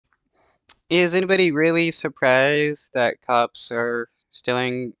Is anybody really surprised that cops are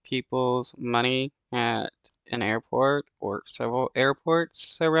stealing people's money at an airport or several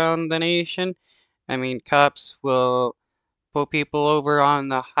airports around the nation? I mean, cops will pull people over on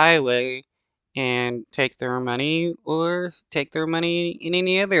the highway and take their money or take their money in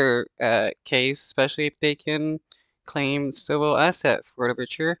any other case, especially if they can claim civil asset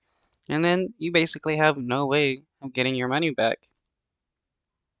forfeiture, and then you basically have no way of getting your money back.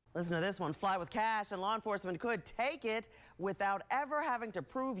 Listen to this one. Fly with cash, and law enforcement could take it without ever having to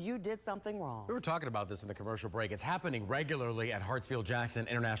prove you did something wrong. We were talking about this in the commercial break. It's happening regularly at Hartsfield Jackson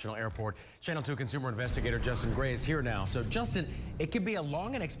International Airport. Channel 2 consumer investigator Justin Gray is here now. So, Justin, it could be a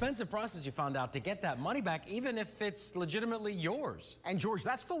long and expensive process, you found out, to get that money back, even if it's legitimately yours. And, George,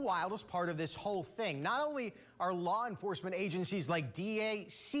 that's the wildest part of this whole thing. Not only are law enforcement agencies like DEA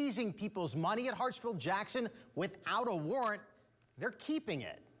seizing people's money at Hartsfield Jackson without a warrant, they're keeping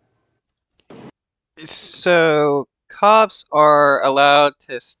it. So, cops are allowed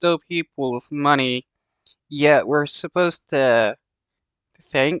to steal people's money, yet we're supposed to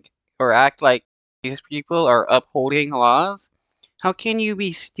think or act like these people are upholding laws? How can you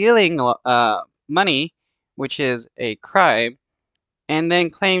be stealing money, which is a crime, and then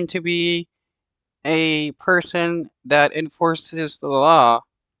claim to be a person that enforces the law?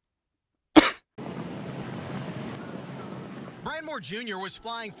 Brian Moore Jr. was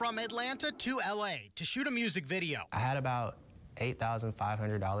flying from Atlanta to LA to shoot a music video. I had about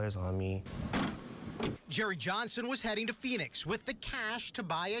 $8,500 on me. Jerry Johnson was heading to Phoenix with the cash to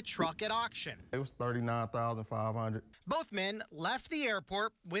buy a truck at auction. It was $39,500. Both men left the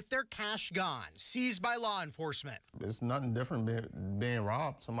airport with their cash gone, seized by law enforcement. It's nothing different being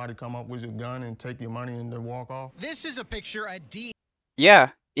robbed. Somebody come up with your gun and take your money and then walk off. This is a picture at DEA. Yeah,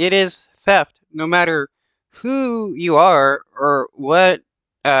 it is theft, no matter who you are or what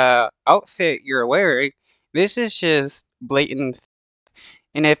outfit you're wearing. This is just blatant theft.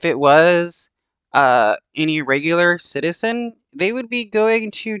 And if it was any regular citizen, they would be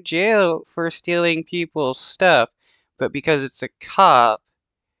going to jail for stealing people's stuff. But because it's a cop,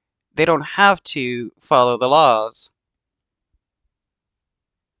 they don't have to follow the laws.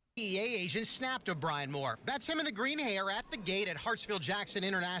 DEA agent snapped of Brian Moore. That's him in the green hair at the gate at Hartsfield Jackson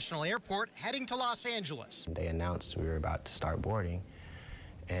International Airport, heading to Los Angeles. They announced we were about to start boarding,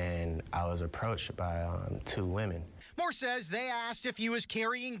 and I was approached by two women. Moore says they asked if he was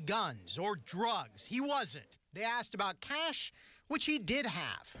carrying guns or drugs. He wasn't. They asked about cash, which he did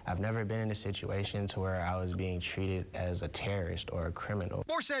have. I've never been in a situation to where I was being treated as a terrorist or a criminal.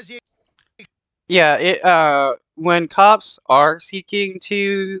 Moore says he... Yeah, when cops are seeking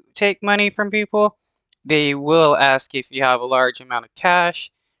to take money from people, they will ask if you have a large amount of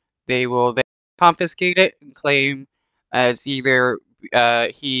cash. They will then confiscate it and claim as either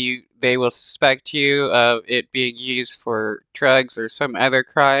they will suspect you of it being used for drugs or some other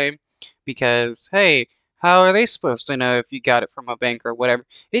crime, because hey, how are they supposed to know if you got it from a bank or whatever?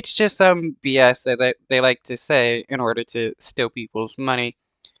 It's just some BS that they like to say in order to steal people's money.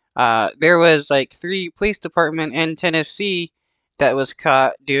 There was like 3 police department in Tennessee that was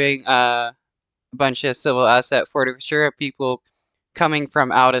caught doing a bunch of civil asset forfeiture of people coming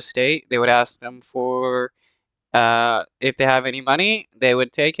from out of state. They would ask them for if they have any money, they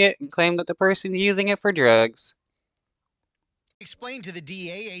would take it and claim that the person's using it for drugs. Explained to the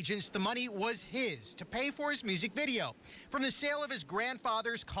DEA agents the money was his to pay for his music video from the sale of his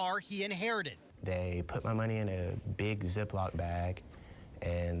grandfather's car he inherited. They put my money in a big Ziploc bag,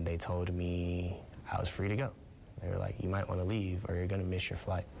 and they told me I was free to go. They were like, you might want to leave or you're going to miss your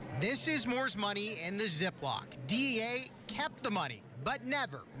flight. This is Moore's money in the Ziploc. DEA kept the money, but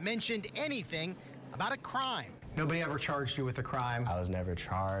never mentioned anything about a crime. Nobody ever charged you with a crime? I was never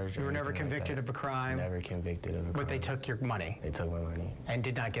charged. You were never convicted of a crime? Never convicted of a crime. But they took your money? They took my money. And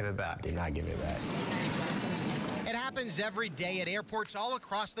did not give it back? Did not give it back. It happens every day at airports all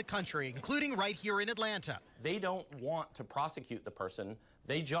across the country, including right here in Atlanta. They don't want to prosecute the person.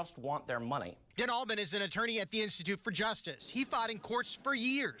 They just want their money. Dan Allman is an attorney at the Institute for Justice. He fought in courts for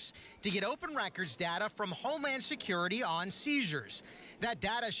years to get open records data from Homeland Security on seizures. That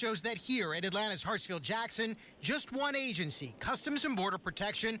data shows that here at Atlanta's Hartsfield Jackson, just one agency, Customs and Border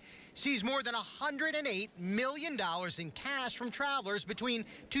Protection, seized more than $108 million in cash from travelers between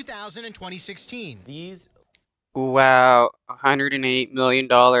 2000 and 2016. Wow, $108 million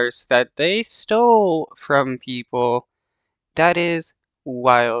that they stole from people. That is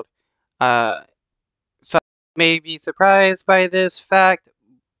wild. Some may be surprised by this fact,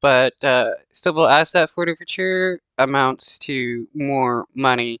 but civil asset forfeiture amounts to more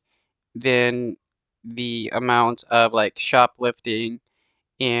money than the amount of like shoplifting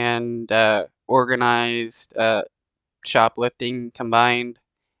and organized shoplifting combined.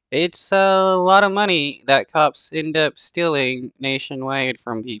 It's a lot of money that cops end up stealing nationwide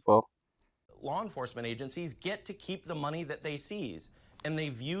from people. Law enforcement agencies get to keep the money that they seize, and they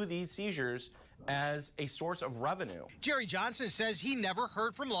view these seizures as a source of revenue. Jerry Johnson says he never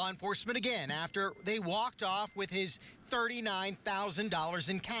heard from law enforcement again after they walked off with his $39,000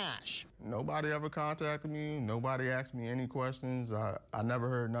 in cash. Nobody ever contacted me. Nobody asked me any questions. I never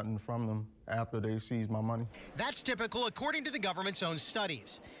heard nothing from them after they seized my money. That's typical according to the government's own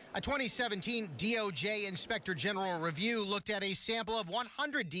studies. A 2017 DOJ Inspector General review looked at a sample of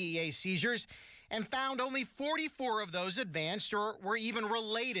 100 DEA seizures and found only 44 of those advanced or were even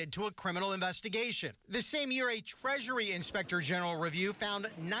related to a criminal investigation. The same year, a Treasury Inspector General review found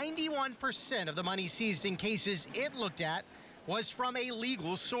 91% of the money seized in cases it looked at was from a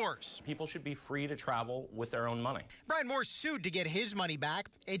legal source. People should be free to travel with their own money. Brian Moore sued to get his money back.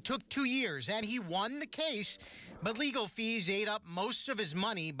 It took 2 years, and he won the case, but legal fees ate up most of his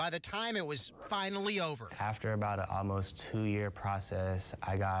money by the time it was finally over. After about an almost 2-year process,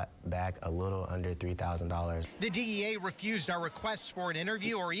 I got back a little under $3,000. The DEA refused our requests for an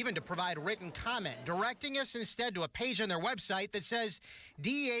interview or even to provide written comment, directing us instead to a page on their website that says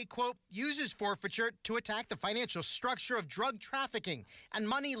DEA, quote, uses forfeiture to attack the financial structure of drug trafficking and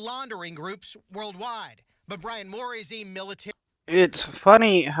money laundering groups worldwide. But Brian Moore is a military. It's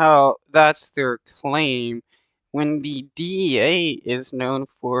funny how that's their claim when the DEA is known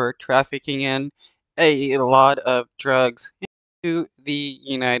for trafficking in a lot of drugs into the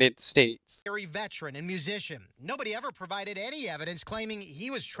United States. Veteran and musician. Nobody ever provided any evidence claiming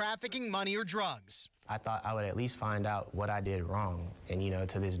he was trafficking money or drugs. I thought I would at least find out what I did wrong. And,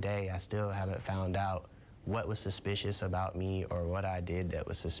 to this day, I still haven't found out what was suspicious about me or what I did that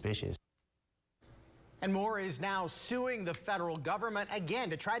was suspicious. And Moore is now suing the federal government again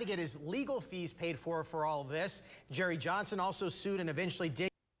to try to get his legal fees paid for all of this. Jerry Johnson also sued and eventually did.